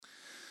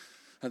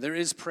There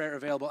is prayer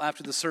available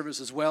after the service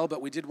as well,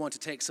 but we did want to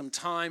take some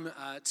time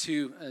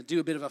to do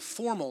a bit of a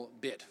formal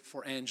bit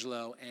for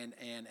Angelo and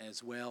Anne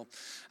as well.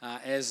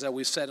 As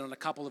we've said on a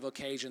couple of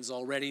occasions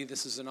already,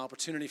 this is an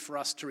opportunity for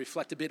us to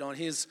reflect a bit on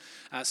his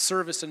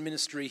service and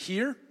ministry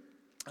here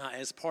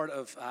as part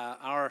of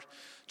our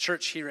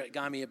church here at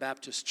Gaimea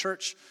Baptist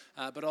Church,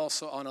 but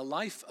also on a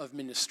life of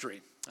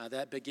ministry.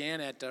 That began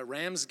at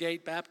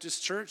Ramsgate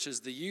Baptist Church as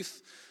the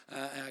youth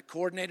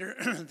coordinator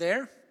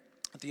there.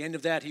 At the end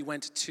of that, he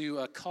went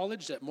to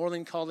college at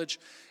Moreland College,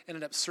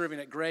 ended up serving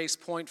at Grace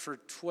Point for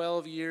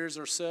 12 years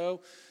or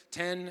so,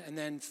 10 and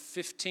then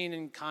 15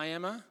 in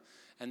Kiama,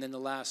 and then the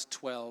last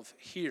 12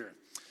 here.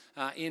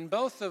 In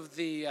both of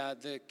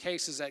the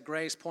cases at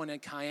Grace Point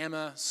and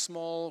Kiama,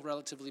 small,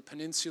 relatively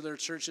peninsular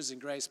churches in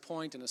Grace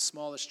Point and a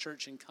smallish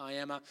church in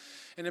Kiama.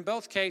 And in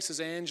both cases,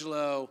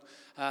 Angelo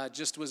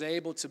just was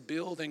able to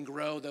build and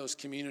grow those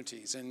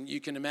communities. And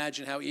you can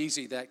imagine how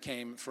easy that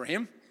came for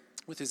him,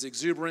 with his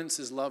exuberance,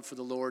 his love for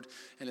the Lord,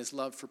 and his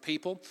love for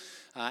people.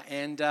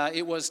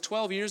 It was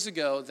 12 years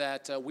ago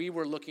that we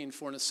were looking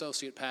for an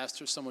associate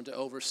pastor, someone to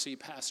oversee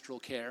pastoral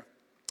care.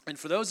 And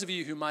for those of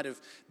you who might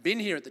have been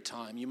here at the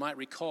time, you might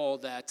recall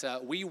that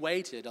we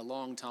waited a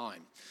long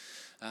time.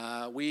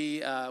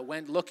 We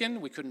went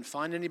looking, we couldn't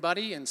find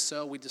anybody, and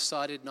so we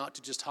decided not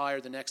to just hire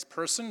the next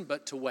person,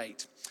 but to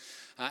wait.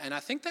 And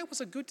I think that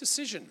was a good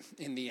decision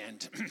in the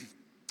end.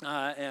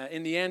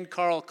 In the end,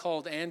 Carl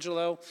called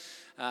Angelo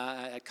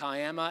at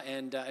Kiama,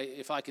 and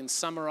if I can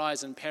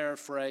summarize and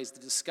paraphrase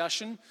the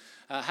discussion,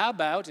 how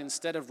about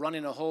instead of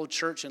running a whole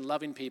church and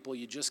loving people,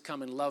 you just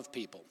come and love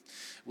people?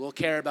 We'll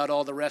care about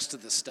all the rest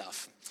of the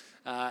stuff.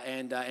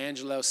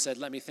 Angelo said,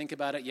 let me think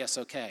about it. Yes,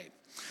 okay.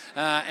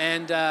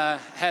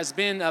 Has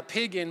been a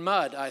pig in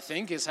mud, I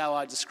think, is how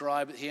I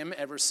describe him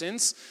ever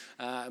since.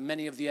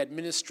 Many of the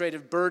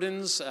administrative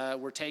burdens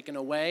were taken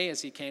away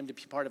as he came to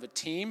be part of a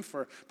team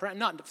for,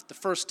 not the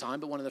first time,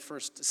 but one of the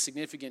first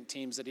significant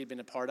teams that he'd been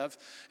a part of.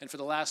 And for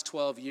the last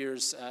 12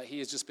 years, he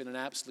has just been an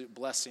absolute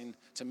blessing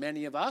to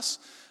many of us,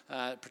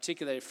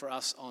 particularly for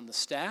us on the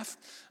staff,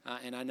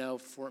 and I know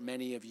for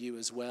many of you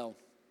as well.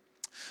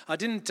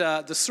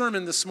 The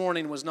sermon this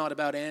morning was not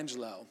about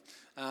Angelo.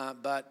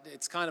 But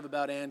it's kind of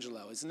about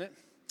Angelo, isn't it?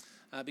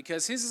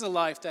 Because his is a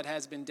life that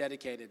has been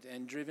dedicated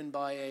and driven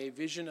by a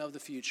vision of the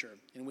future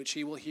in which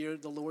he will hear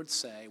the Lord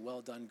say,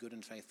 well done, good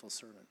and faithful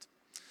servant.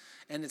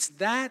 And it's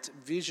that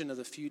vision of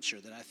the future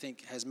that I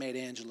think has made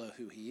Angelo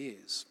who he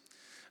is.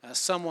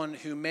 Someone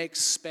who makes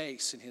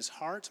space in his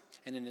heart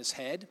and in his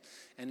head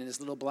and in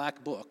his little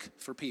black book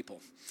for people.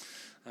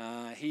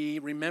 He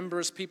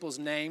remembers people's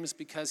names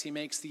because he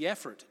makes the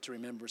effort to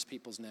remember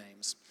people's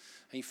names.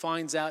 He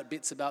finds out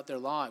bits about their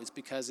lives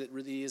because it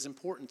really is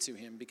important to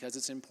him, because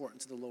it's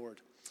important to the Lord.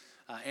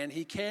 And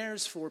he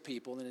cares for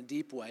people in a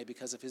deep way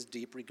because of his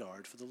deep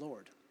regard for the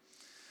Lord.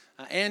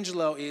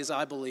 Angelo is,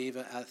 I believe,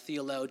 a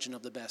theologian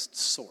of the best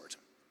sort.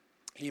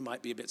 He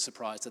might be a bit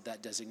surprised at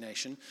that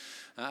designation.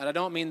 And I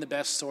don't mean the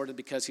best sort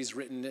because he's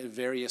written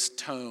various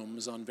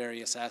tomes on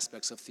various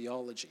aspects of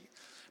theology,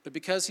 but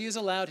because he has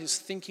allowed his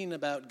thinking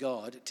about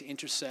God to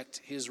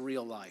intersect his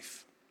real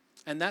life.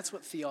 And that's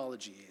what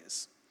theology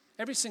is.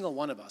 Every single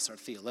one of us are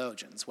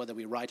theologians, whether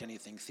we write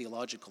anything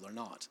theological or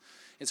not.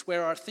 It's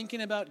where our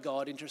thinking about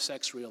God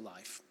intersects real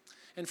life.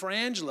 And for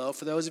Angelo,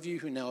 for those of you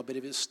who know a bit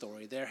of his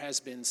story, there has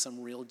been some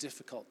real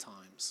difficult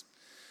times.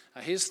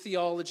 His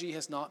theology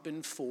has not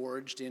been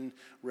forged in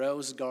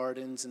rose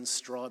gardens and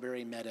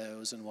strawberry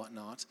meadows and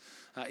whatnot.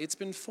 It's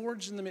been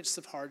forged in the midst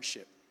of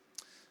hardship.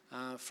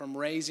 From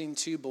raising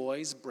two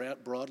boys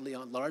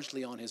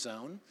largely on his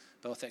own,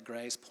 both at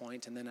Grace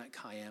Point and then at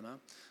Kiama.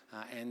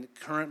 And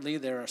currently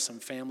there are some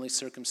family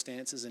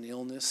circumstances and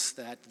illness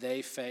that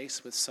they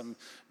face with some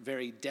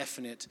very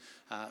definite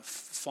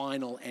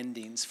final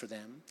endings for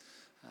them.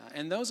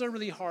 And those are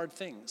really hard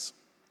things.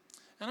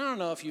 And I don't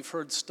know if you've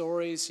heard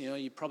stories,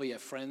 you probably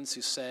have friends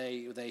who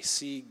say they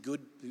see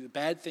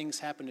bad things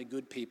happen to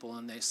good people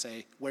and they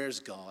say, where's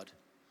God?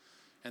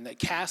 And they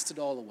cast it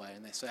all away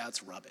and they say,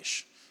 that's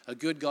rubbish. A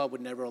good God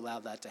would never allow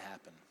that to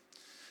happen.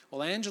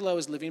 Well, Angelo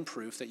is living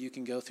proof that you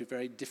can go through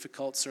very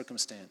difficult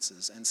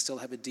circumstances and still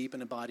have a deep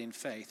and abiding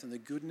faith in the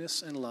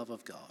goodness and love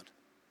of God.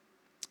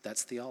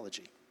 That's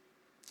theology.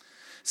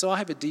 So I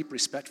have a deep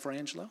respect for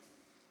Angelo,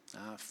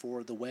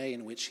 for the way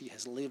in which he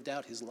has lived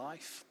out his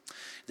life,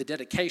 the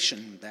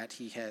dedication that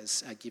he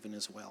has given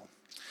as well.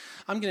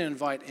 I'm going to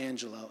invite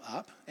Angelo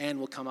up. Anne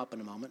will come up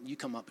in a moment. You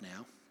come up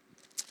now.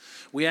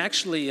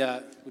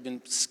 We've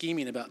been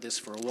scheming about this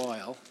for a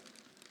while.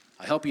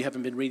 I hope you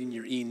haven't been reading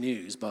your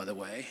e-news, by the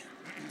way,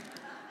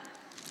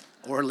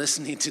 or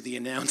listening to the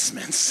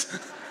announcements.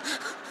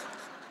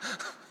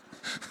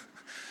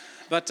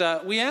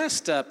 But we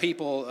asked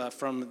people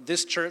from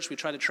this church, we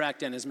tried to track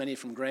down as many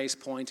from Grace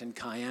Point and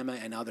Kiama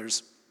and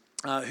others,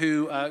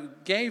 who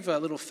gave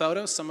little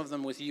photos, some of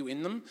them with you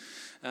in them,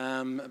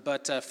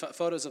 but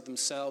photos of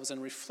themselves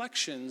and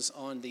reflections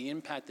on the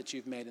impact that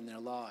you've made in their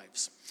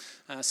lives.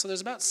 So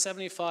there's about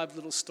 75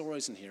 little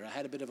stories in here. I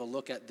had a bit of a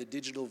look at the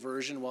digital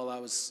version while I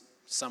was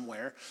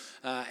somewhere,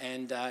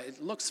 and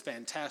it looks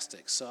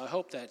fantastic. So I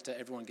hope that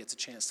everyone gets a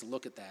chance to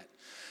look at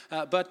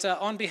that. But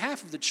on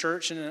behalf of the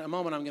church, and in a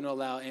moment I'm going to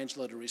allow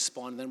Angelo to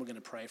respond, and then we're going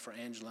to pray for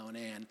Angelo and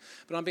Anne.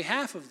 But on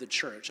behalf of the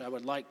church, I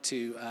would like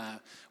to,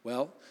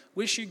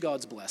 wish you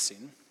God's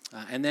blessing.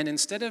 And then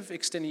instead of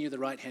extending you the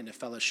right hand of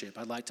fellowship,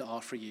 I'd like to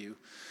offer you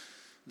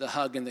the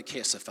hug and the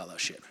kiss of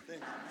fellowship.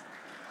 Thank you.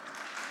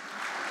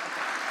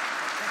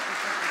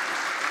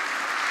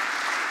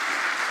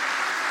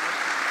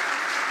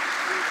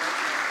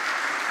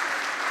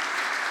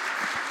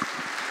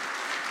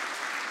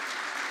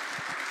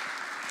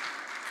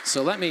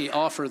 So let me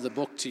offer the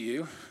book to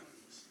you.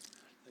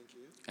 Thank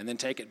you. And then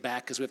take it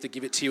back because we have to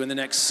give it to you in the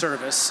next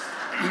service.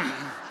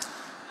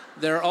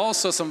 There are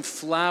also some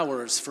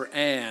flowers for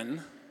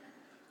Anne,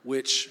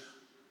 which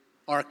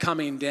are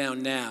coming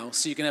down now.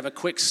 So you can have a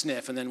quick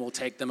sniff and then we'll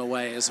take them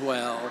away as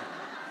well.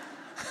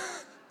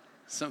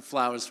 Some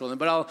flowers for them.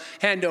 But I'll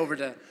hand over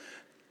to...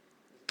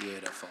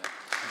 Beautiful.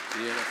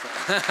 Beautiful.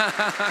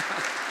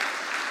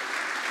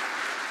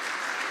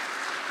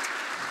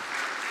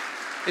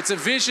 It's a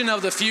vision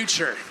of the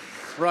future,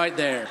 right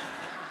there.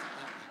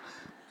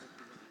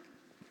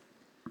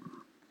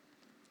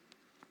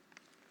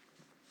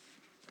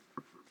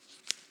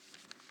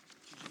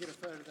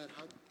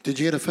 Did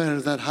you get a photo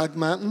of that hug,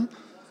 Martin?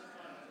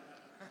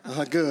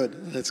 Oh,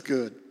 good. That's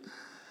good.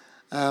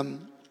 I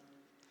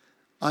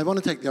want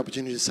to take the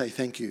opportunity to say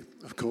thank you,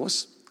 of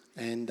course.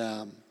 And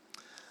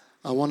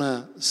I want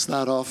to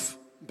start off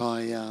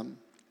by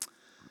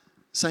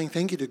saying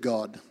thank you to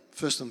God,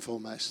 first and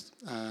foremost.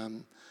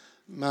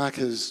 Marc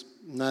has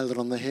nailed it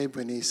on the head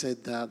when he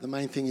said, the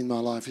main thing in my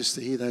life is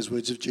to hear those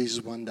words of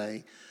Jesus one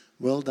day,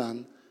 well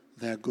done,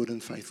 thou good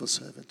and faithful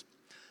servant.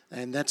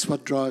 And that's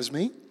what drives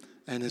me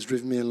and has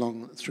driven me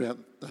along throughout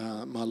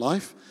my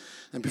life.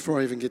 And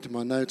before I even get to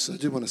my notes, I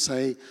do want to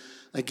say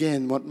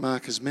again what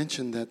Marc has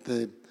mentioned, that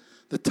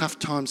the tough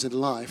times in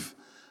life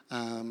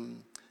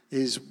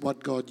is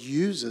what God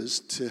uses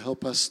to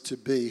help us to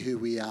be who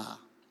we are.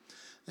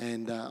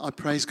 And I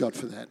praise God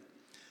for that.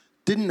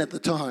 Didn't at the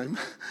time,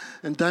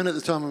 and don't at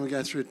the time when we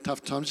go through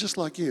tough times, just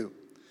like you.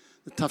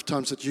 The tough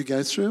times that you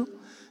go through,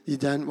 you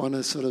don't want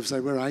to sort of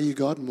say, where are you,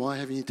 God, and why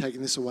haven't you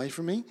taken this away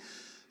from me?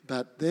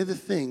 But they're the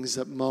things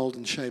that mould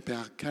and shape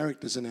our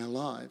characters in our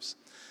lives.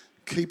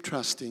 Keep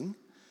trusting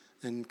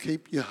and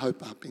keep your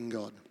hope up in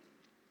God.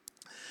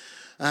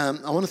 I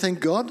want to thank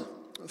God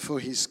for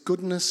his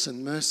goodness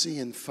and mercy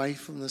and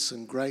faithfulness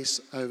and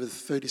grace over the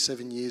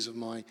 37 years of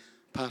my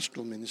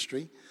pastoral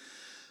ministry.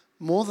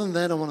 More than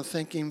that, I want to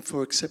thank him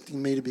for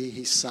accepting me to be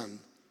his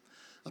son.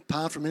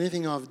 Apart from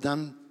anything I've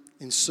done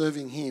in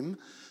serving him,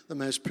 the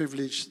most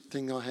privileged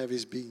thing I have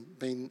is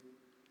being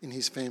in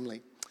his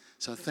family.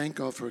 So I thank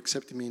God for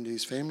accepting me into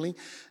his family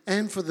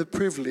and for the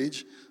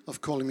privilege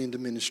of calling me into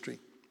ministry.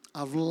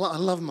 I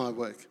love my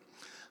work.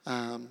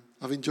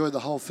 I've enjoyed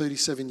the whole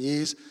 37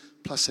 years,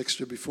 plus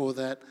extra before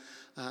that.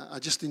 I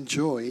just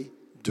enjoy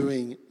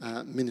doing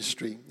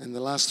ministry. And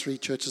the last 3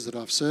 churches that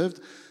I've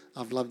served,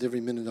 I've loved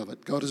every minute of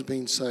it. God has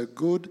been so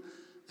good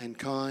and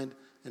kind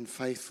and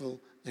faithful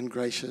and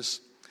gracious.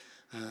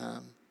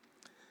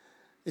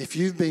 If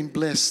you've been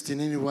blessed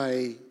in any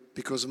way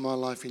because of my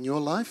life in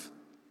your life,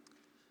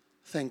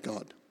 thank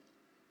God.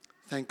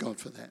 Thank God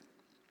for that.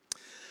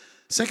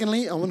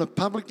 Secondly, I want to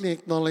publicly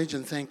acknowledge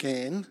and thank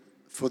Anne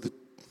for the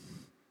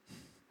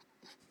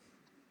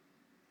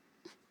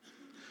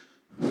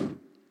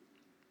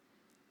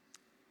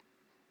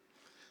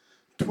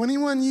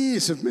 21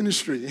 years of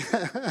ministry.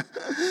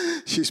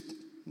 She's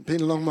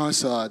been along my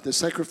side. The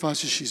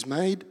sacrifices she's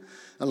made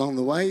along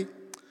the way,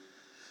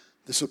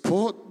 the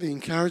support, the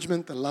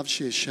encouragement, the love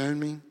she has shown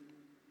me,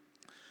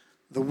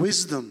 the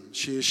wisdom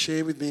she has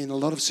shared with me in a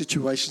lot of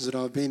situations that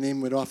I've been in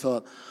where I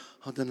thought,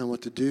 I don't know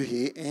what to do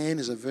here. Anne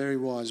is a very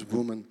wise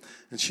woman,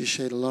 and she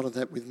shared a lot of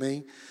that with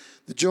me.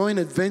 The joy and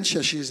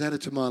adventure she has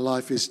added to my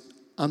life is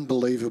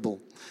unbelievable.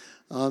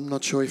 I'm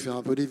not sure if I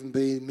would even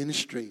be in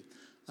ministry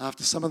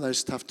after some of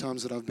those tough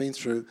times that I've been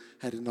through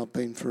had it not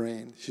been for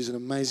Anne. She's an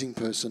amazing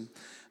person,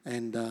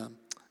 and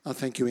I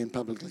thank you, Anne,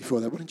 publicly for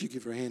that. Why don't you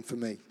give her a hand for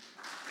me?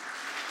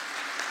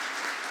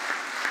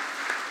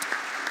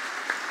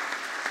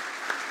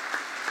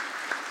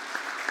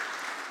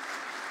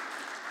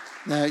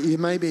 Now, you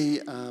may be,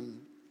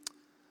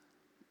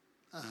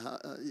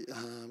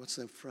 what's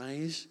the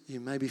phrase?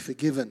 You may be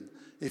forgiven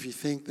if you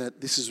think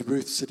that this is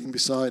Ruth sitting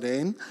beside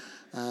Anne.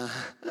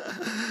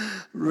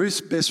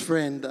 Ruth's best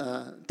friend,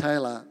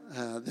 Taylor,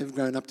 they've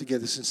grown up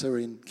together since they were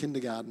in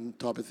kindergarten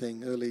type of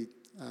thing, early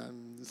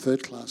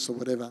 3rd class or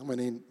whatever,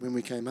 when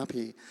we came up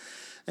here.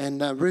 And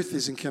Ruth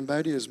is in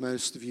Cambodia, as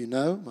most of you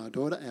know, our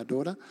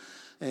daughter,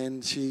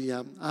 and she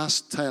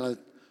asked Taylor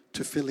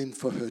to fill in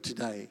for her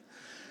today.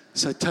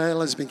 So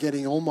Taylor's been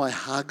getting all my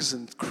hugs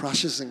and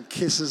crushes and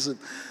kisses, and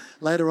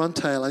later on,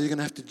 Taylor, you're going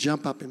to have to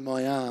jump up in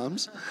my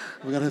arms.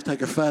 We're going to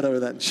take a photo of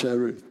that and show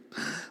Ruth.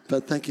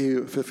 But thank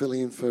you for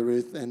filling in for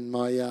Ruth. And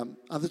my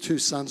other 2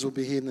 sons will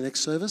be here in the next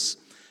service,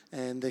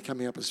 and they're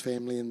coming up as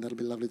family, and that'll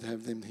be lovely to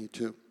have them here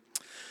too.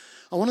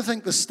 I want to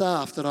thank the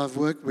staff that I've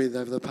worked with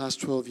over the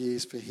past 12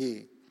 years for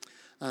here.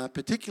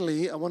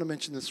 Particularly, I want to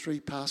mention the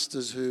three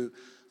pastors who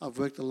I've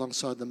worked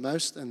alongside the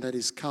most, and that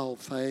is Carl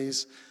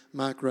Fays,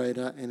 Marc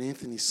Rader, and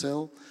Anthony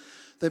Sell.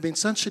 They've been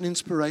such an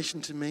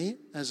inspiration to me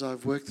as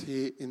I've worked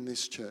here in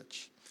this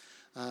church.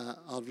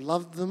 I've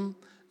loved them,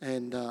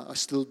 and I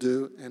still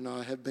do, and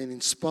I have been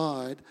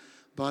inspired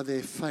by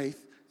their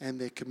faith and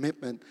their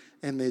commitment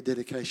and their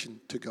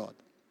dedication to God.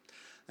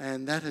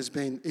 And that has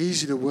been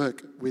easy to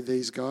work with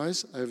these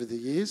guys over the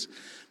years.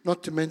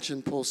 Not to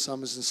mention Paul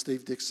Summers and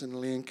Steve Dixon,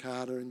 Leanne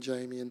Carter and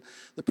Jamie, and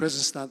the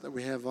present start that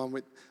we have on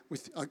with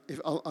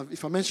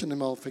if I mention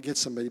them, I'll forget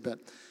somebody, but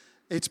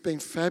it's been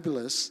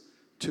fabulous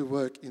to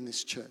work in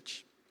this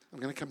church. I'm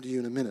going to come to you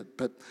in a minute,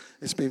 but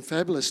it's been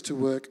fabulous to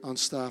work on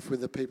staff with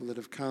the people that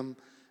have come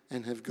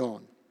and have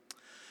gone.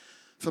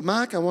 For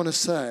Marc, I want to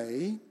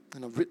say,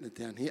 and I've written it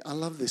down here, I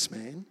love this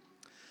man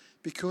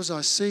because I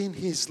see in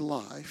his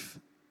life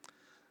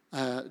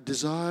a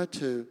desire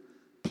to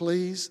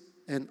please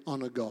and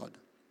honour God.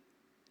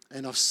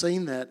 And I've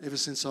seen that ever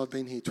since I've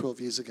been here 12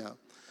 years ago.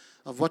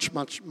 I've watched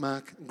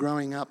Marc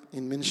growing up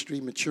in ministry,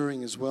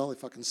 maturing as well,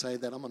 if I can say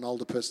that. I'm an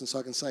older person, so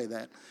I can say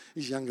that.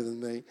 He's younger than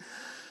me.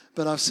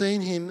 But I've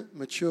seen him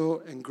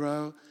mature and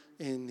grow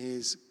in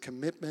his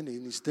commitment,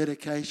 in his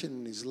dedication,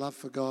 in his love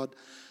for God.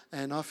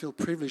 And I feel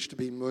privileged to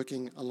be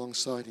working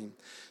alongside him.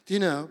 Do you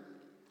know,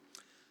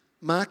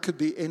 Marc could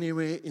be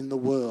anywhere in the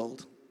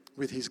world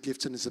with his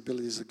gifts and his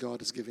abilities that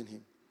God has given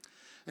him.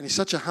 And he's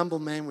such a humble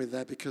man with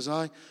that because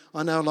I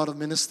know a lot of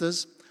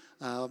ministers.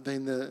 I've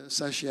been the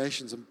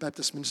associations, and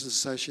Baptist Ministers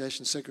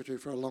Association secretary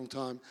for a long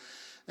time.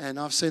 And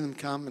I've seen them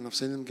come and I've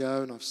seen them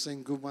go, and I've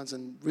seen good ones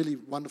and really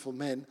wonderful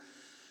men.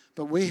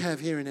 But we have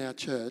here in our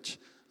church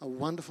a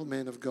wonderful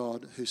man of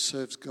God who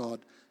serves God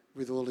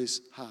with all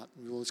his heart,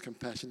 with all his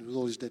compassion, with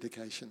all his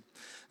dedication.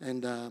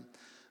 And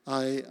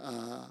I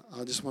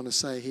just want to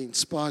say he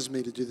inspires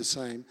me to do the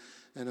same.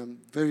 And I'm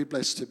very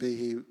blessed to be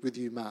here with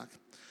you, Marc.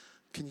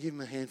 Can you give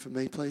him a hand for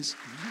me, please?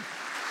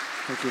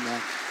 Thank you,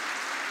 Marc.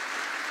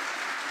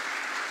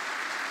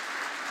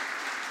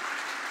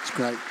 It's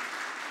great.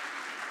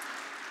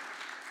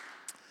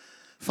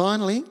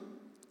 Finally,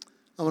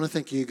 I want to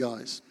thank you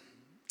guys.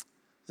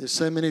 There's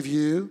so many of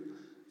you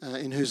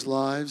in whose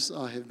lives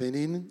I have been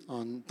in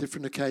on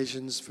different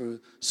occasions for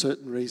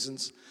certain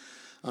reasons.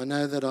 I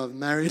know that I've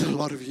married a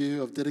lot of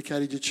you, I've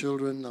dedicated your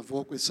children, I've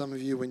walked with some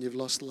of you when you've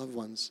lost loved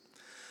ones.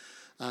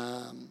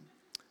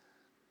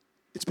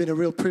 It's been a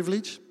real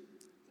privilege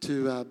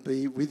to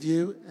be with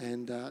you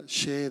and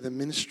share the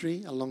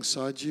ministry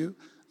alongside you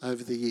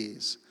over the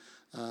years.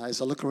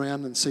 As I look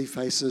around and see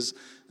faces,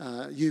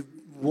 you've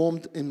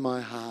warmed in my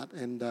heart,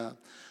 and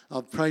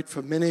I've prayed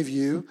for many of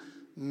you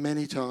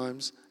many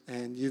times,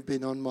 and you've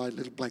been on my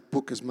little black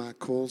book, as Marc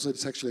calls it.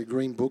 It's actually a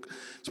green book.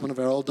 It's one of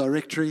our old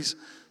directories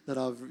that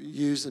I've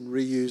used and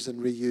reused,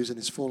 and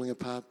it's falling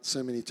apart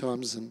so many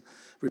times and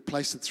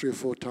replaced it 3 or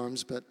 4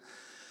 times. But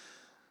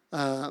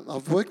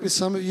I've worked with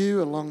some of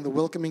you along the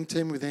welcoming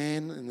team with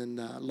Anne, and then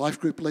life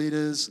group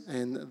leaders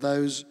and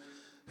those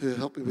who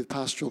help me with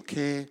pastoral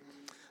care.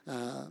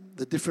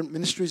 The different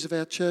ministries of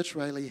our church,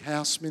 Rayleigh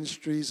House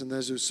Ministries and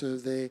those who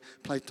serve there,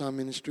 Playtime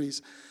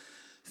Ministries.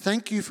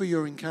 Thank you for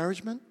your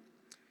encouragement,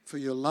 for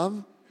your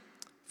love,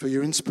 for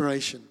your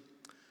inspiration,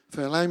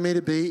 for allowing me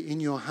to be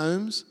in your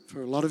homes,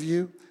 for a lot of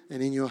you,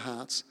 and in your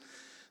hearts.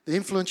 The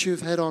influence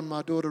you've had on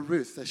my daughter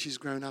Ruth as she's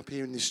grown up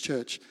here in this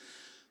church.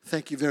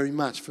 Thank you very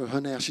much for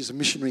her now. She's a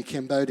missionary in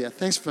Cambodia.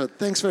 Thanks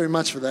very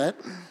much for that.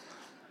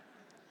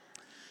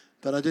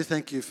 But I do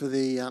thank you for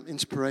the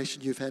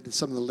inspiration you've had in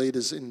some of the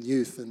leaders in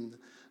youth, and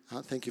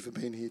thank you for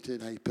being here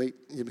today, Pete.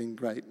 You've been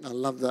great. I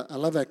love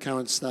our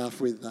current staff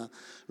with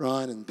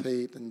Ryan and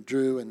Pete and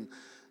Drew and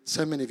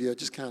so many of you. I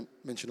just can't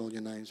mention all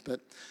your names,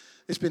 but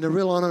it's been a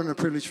real honour and a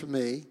privilege for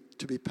me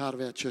to be part of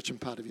our church and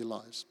part of your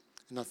lives.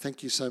 And I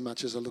thank you so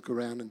much as I look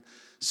around and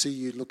see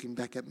you looking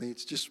back at me.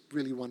 It's just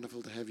really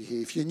wonderful to have you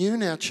here. If you're new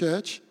in our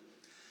church,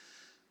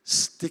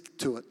 stick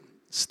to it.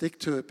 Stick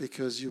to it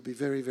because you'll be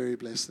very, very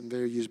blessed and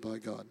very used by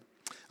God.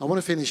 I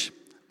want to finish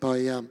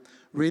by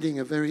reading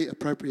a very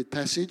appropriate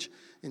passage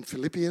in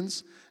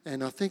Philippians,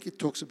 and I think it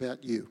talks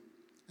about you.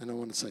 And I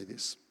want to say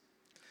this.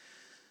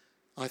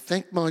 I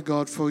thank my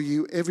God for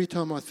you every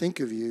time I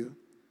think of you,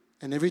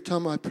 and every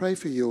time I pray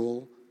for you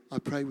all, I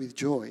pray with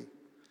joy,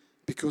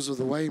 because of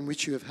the way in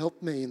which you have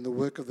helped me in the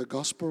work of the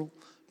gospel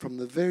from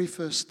the very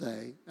first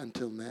day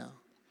until now.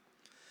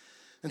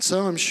 And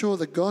so I'm sure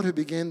that God who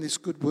began this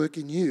good work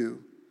in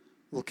you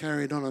will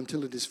carry it on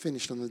until it is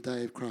finished on the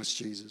day of Christ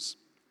Jesus.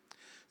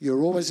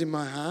 You're always in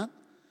my heart,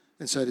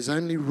 and so it is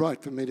only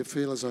right for me to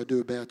feel as I do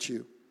about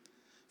you.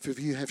 For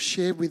you have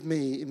shared with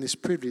me in this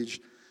privilege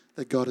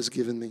that God has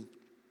given me.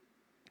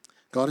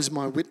 God is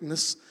my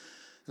witness,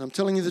 and I'm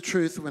telling you the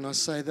truth when I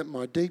say that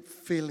my deep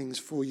feelings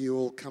for you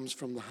all comes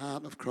from the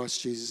heart of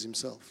Christ Jesus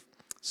himself.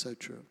 So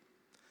true.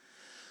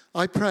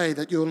 I pray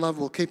that your love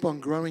will keep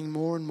on growing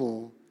more and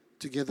more,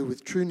 together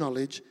with true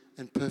knowledge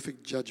and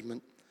perfect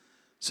judgment,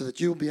 so that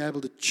you will be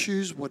able to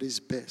choose what is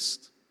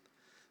best.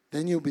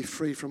 Then you'll be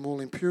free from all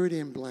impurity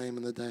and blame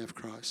in the day of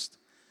Christ.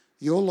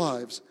 Your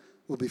lives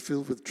will be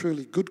filled with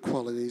truly good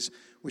qualities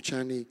which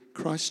only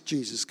Christ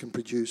Jesus can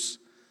produce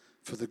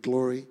for the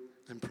glory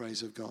and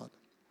praise of God.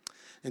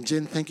 And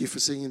Jen, thank you for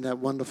singing that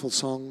wonderful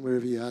song,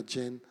 wherever you are,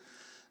 Jen.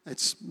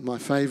 It's my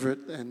favourite,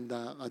 and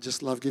I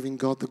just love giving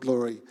God the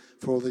glory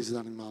for all that He's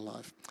done in my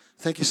life.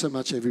 Thank you so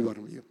much, every one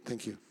of you.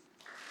 Thank you.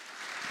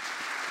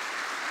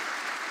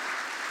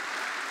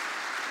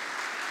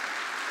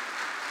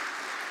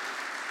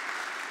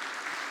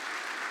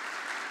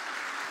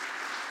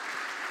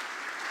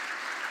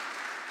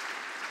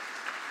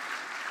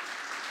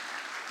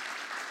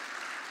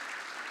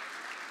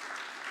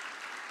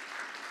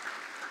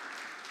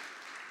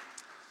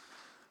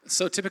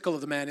 So typical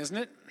of the man, isn't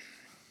it?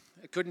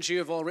 Couldn't you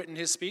have all written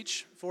his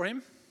speech for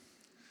him?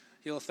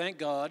 He'll thank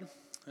God,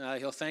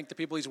 he'll thank the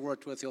people he's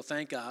worked with, he'll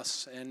thank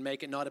us, and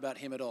make it not about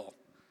him at all.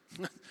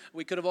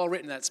 We could have all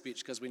written that speech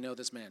because we know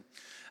this man.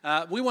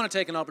 We want to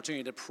take an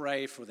opportunity to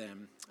pray for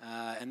them,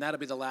 and that'll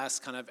be the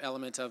last kind of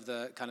element of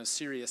the kind of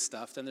serious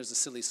stuff. Then there's a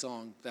silly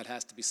song that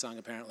has to be sung,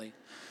 apparently.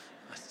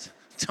 I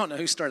don't know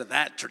who started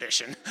that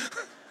tradition.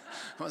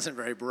 Wasn't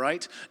very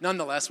bright.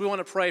 Nonetheless, we want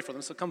to pray for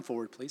them, so come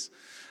forward, please.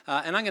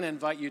 And I'm going to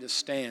invite you to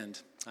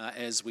stand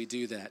as we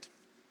do that.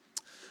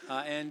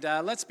 And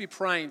let's be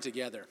praying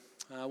together.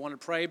 I want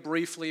to pray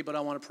briefly, but I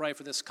want to pray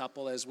for this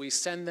couple as we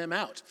send them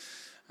out.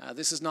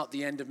 This is not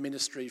the end of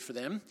ministry for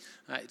them.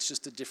 It's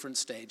just a different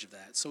stage of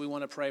that. So we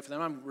want to pray for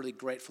them. I'm really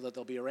grateful that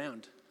they'll be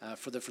around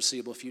for the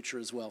foreseeable future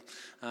as well,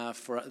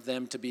 for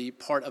them to be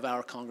part of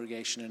our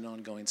congregation in an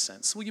ongoing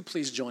sense. So will you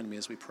please join me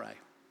as we pray?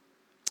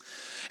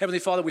 Heavenly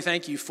Father, we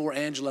thank you for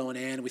Angelo and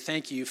Anne. We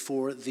thank you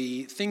for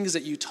the things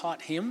that you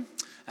taught him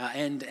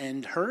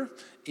and her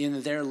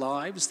in their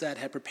lives that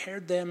have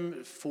prepared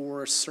them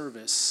for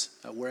service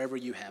wherever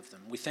you have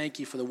them. We thank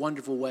you for the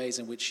wonderful ways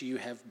in which you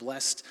have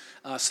blessed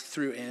us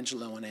through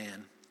Angelo and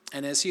Anne.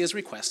 And as he has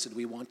requested,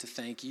 we want to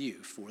thank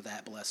you for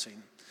that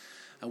blessing.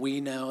 We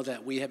know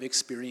that we have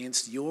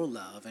experienced your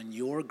love and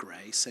your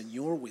grace and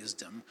your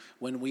wisdom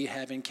when we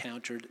have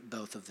encountered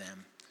both of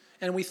them.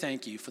 And we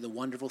thank you for the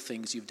wonderful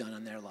things you've done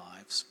in their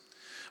lives.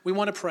 We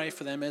want to pray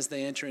for them as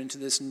they enter into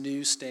this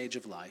new stage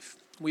of life.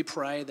 We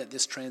pray that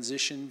this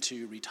transition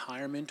to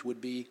retirement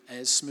would be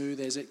as smooth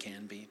as it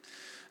can be,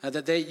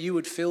 that you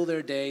would fill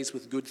their days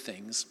with good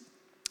things,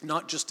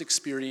 not just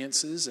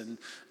experiences and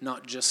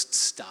not just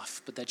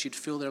stuff, but that you'd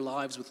fill their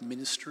lives with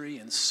ministry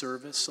and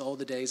service all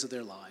the days of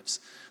their lives,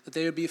 that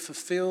they would be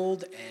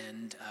fulfilled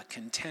and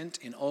content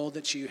in all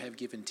that you have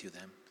given to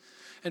them.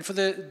 And for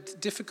the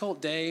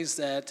difficult days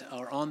that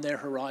are on their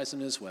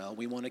horizon as well,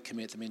 we want to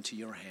commit them into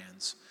your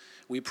hands.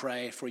 We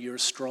pray for your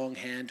strong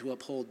hand to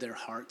uphold their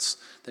hearts,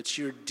 that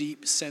your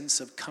deep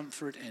sense of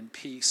comfort and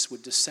peace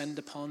would descend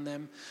upon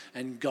them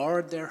and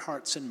guard their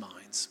hearts and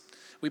minds.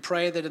 We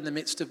pray that in the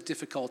midst of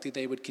difficulty,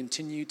 they would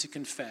continue to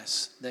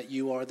confess that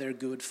you are their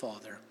good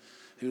Father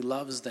who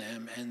loves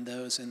them and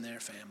those in their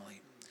family.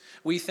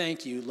 We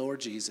thank you, Lord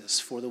Jesus,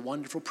 for the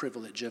wonderful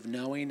privilege of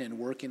knowing and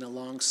working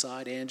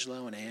alongside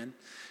Angelo and Anne.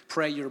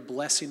 Pray your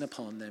blessing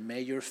upon them.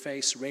 May your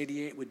face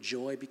radiate with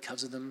joy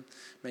because of them.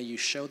 May you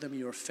show them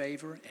your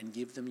favor and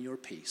give them your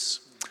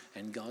peace.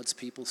 And God's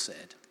people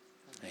said,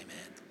 amen.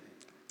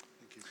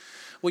 Thank you.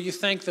 Will you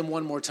thank them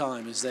one more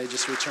time as they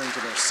just return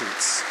to their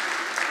seats?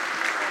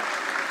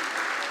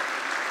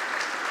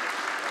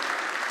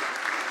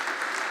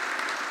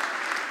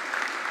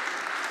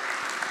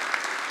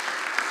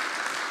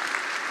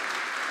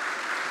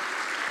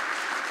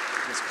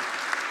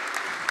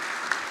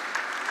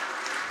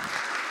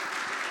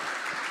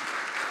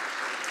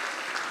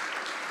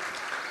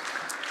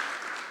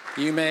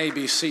 You may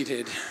be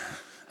seated.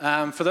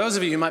 For those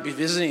of you who might be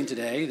visiting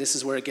today, this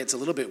is where it gets a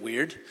little bit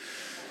weird,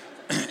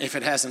 if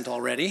it hasn't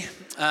already.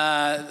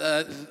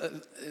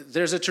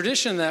 There's a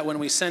tradition that when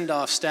we send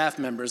off staff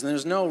members, and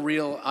there's no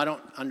real, I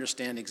don't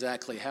understand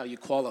exactly how you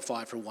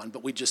qualify for one,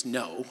 but we just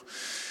know,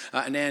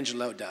 and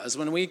Angelo does,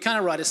 when we kind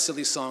of write a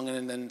silly song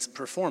and then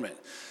perform it.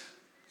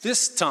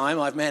 This time,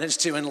 I've managed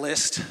to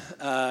enlist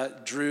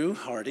Drew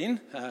Harding,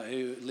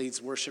 who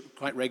leads worship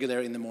quite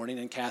regularly in the morning,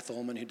 and Kath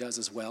Ullman, who does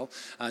as well,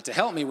 to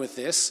help me with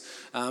this.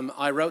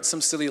 I wrote some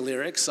silly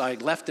lyrics. I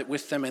left it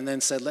with them and then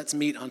said, let's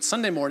meet on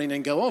Sunday morning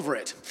and go over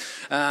it.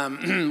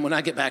 When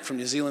I get back from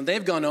New Zealand,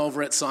 they've gone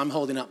over it, so I'm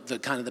holding up the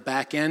kind of the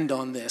back end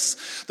on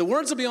this. The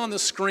words will be on the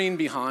screen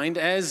behind,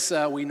 as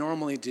we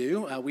normally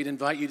do. We'd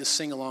invite you to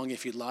sing along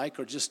if you'd like,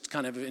 or just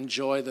kind of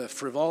enjoy the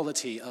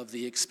frivolity of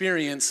the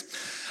experience.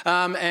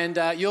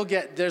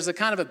 There's a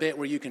kind of a bit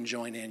where you can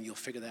join in. You'll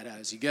figure that out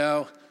as you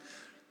go.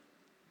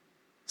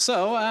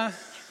 So,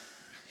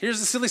 here's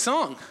the silly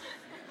song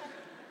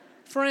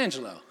for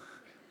Angelo.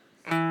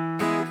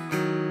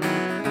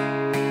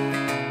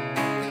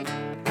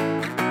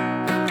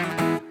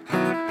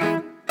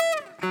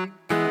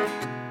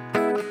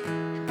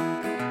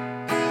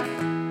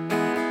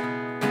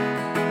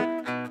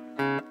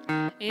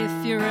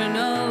 If you're an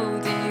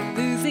oldie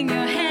losing your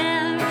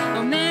hair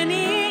or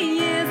many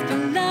years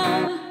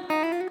below,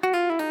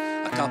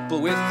 A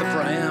couple with a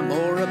pram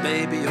or a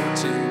baby or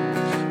two,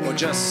 or or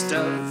just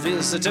a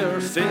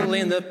visitor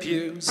filling the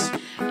pews.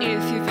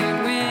 If you've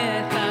been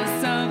with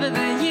us over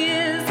the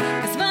years,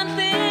 there's one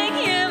thing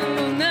you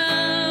will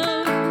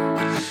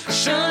know.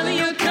 Surely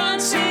you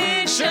can't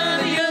see,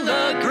 surely you'll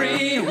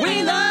agree,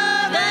 we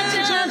love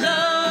Angelo.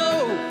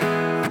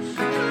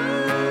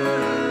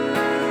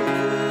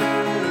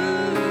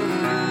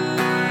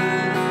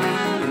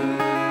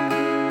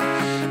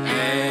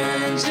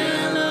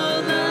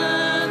 Angelo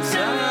loves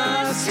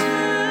us too.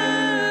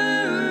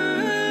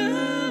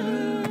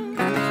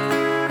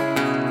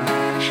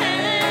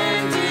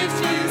 And if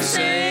you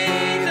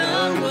say the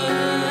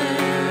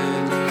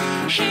word,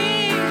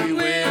 he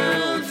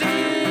will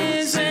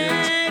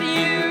visit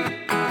you.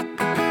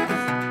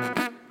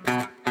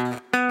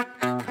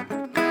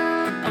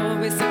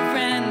 Always so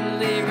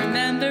friendly,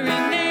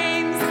 remembering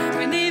names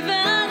when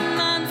even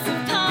months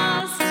have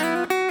passed.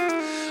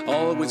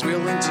 Always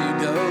willing to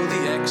go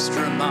the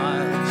extra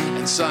mile.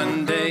 And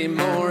Sunday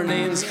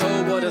mornings,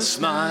 oh, what a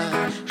smile.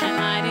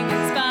 Highlighting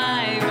his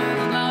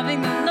Bible,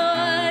 loving the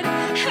Lord.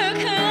 Who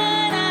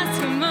could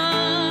ask for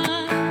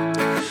more?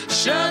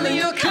 Surely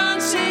you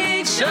can't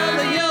see,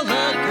 surely you'll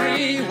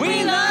agree,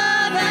 we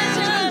love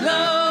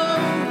Angelo.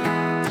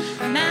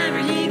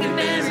 Marrying and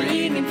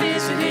burying and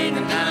visiting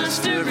and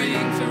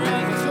pastoring for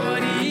over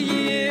 40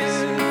 years.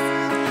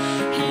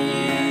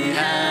 He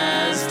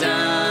has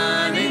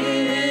done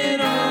it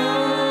all,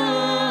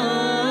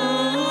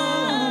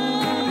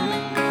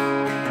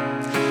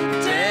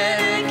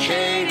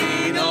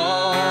 dedicating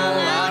all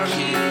our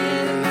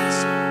kids,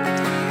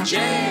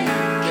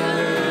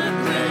 Jacob,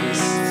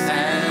 Grace,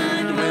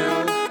 and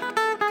Will.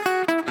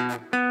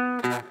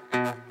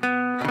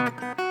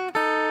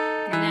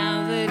 Now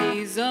that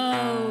he's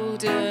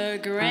older,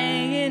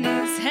 gray in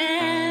his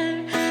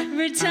hair,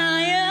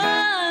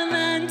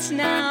 retirement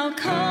now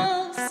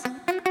calls.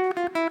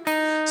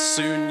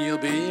 Soon you'll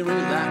be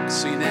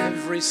relaxing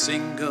every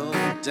single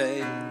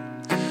day.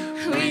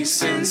 We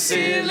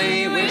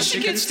sincerely wish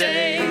you could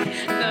stay.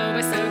 Though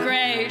we're so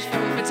grateful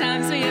for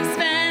times we have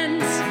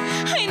spent,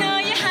 we know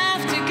you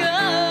have to go.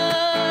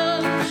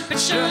 But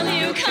surely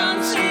you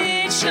can't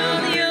see,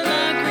 surely you'll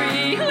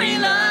agree, we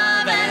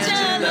love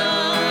Angelo.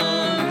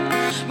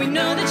 We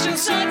know that you'll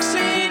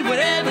succeed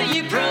wherever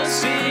you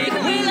proceed.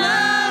 We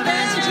love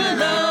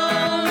Angelo.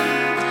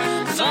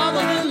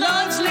 Follow the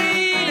Lord's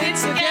lead,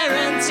 it's a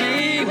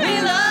guarantee.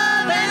 We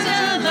love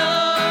Angelo.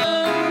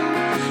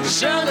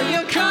 Surely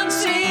you can't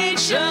see,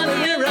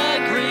 surely you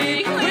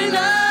agree. We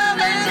love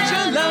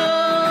Angelo.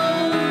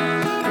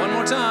 One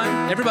more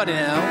time, everybody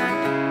now.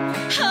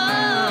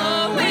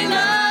 Oh, we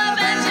love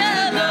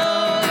Angelo.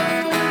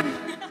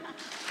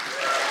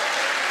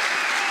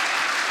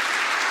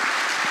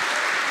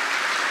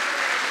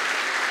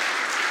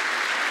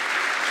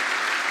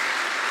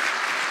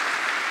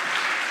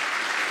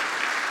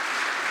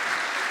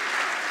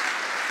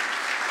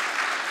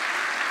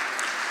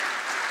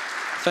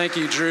 Thank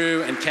you,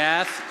 Drew and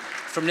Kath.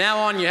 From now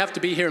on, you have to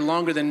be here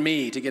longer than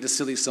me to get a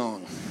silly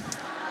song.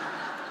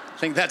 I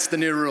think that's the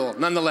new rule.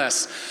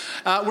 Nonetheless,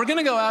 we're going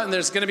to go out and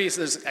there's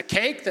a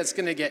cake that's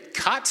going to get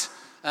cut,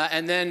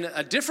 and then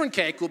a different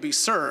cake will be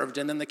served,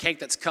 and then the cake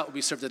that's cut will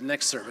be served at the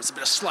next service. A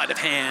bit of sleight of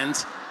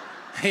hand.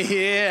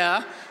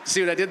 Yeah,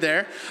 see what I did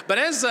there? But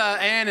as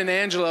Anne and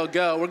Angelo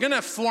go, we're going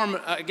to form,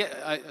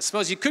 I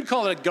suppose you could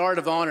call it a guard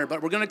of honor,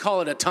 but we're going to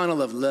call it a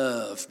tunnel of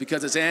love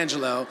because it's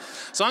Angelo.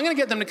 So I'm going to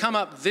get them to come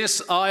up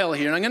this aisle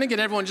here, and I'm going to get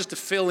everyone just to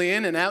fill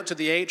in and out to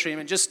the atrium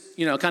and just,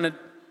 kind of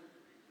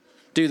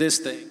do this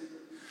thing.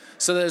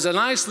 So there's a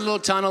nice little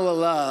tunnel of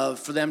love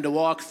for them to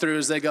walk through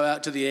as they go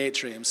out to the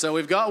atrium. So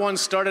we've got one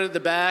started at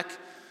the back.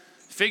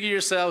 Figure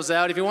yourselves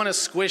out. If you want to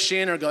squish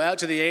in or go out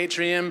to the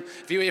atrium,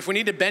 if we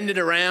need to bend it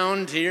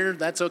around here,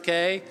 that's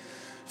okay.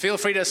 Feel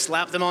free to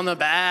slap them on the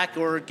back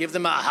or give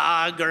them a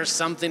hug or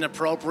something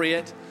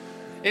appropriate.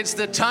 It's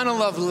the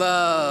tunnel of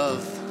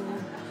love.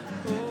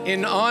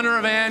 In honor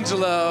of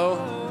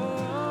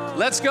Angelo,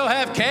 let's go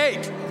have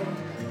cake.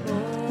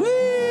 Whee!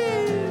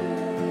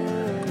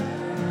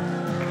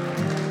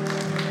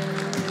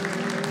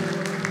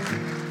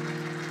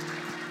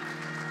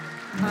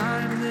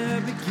 I'm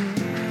the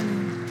beginning,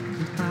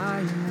 I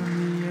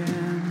am the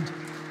end.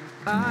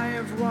 I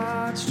have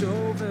watched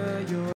over your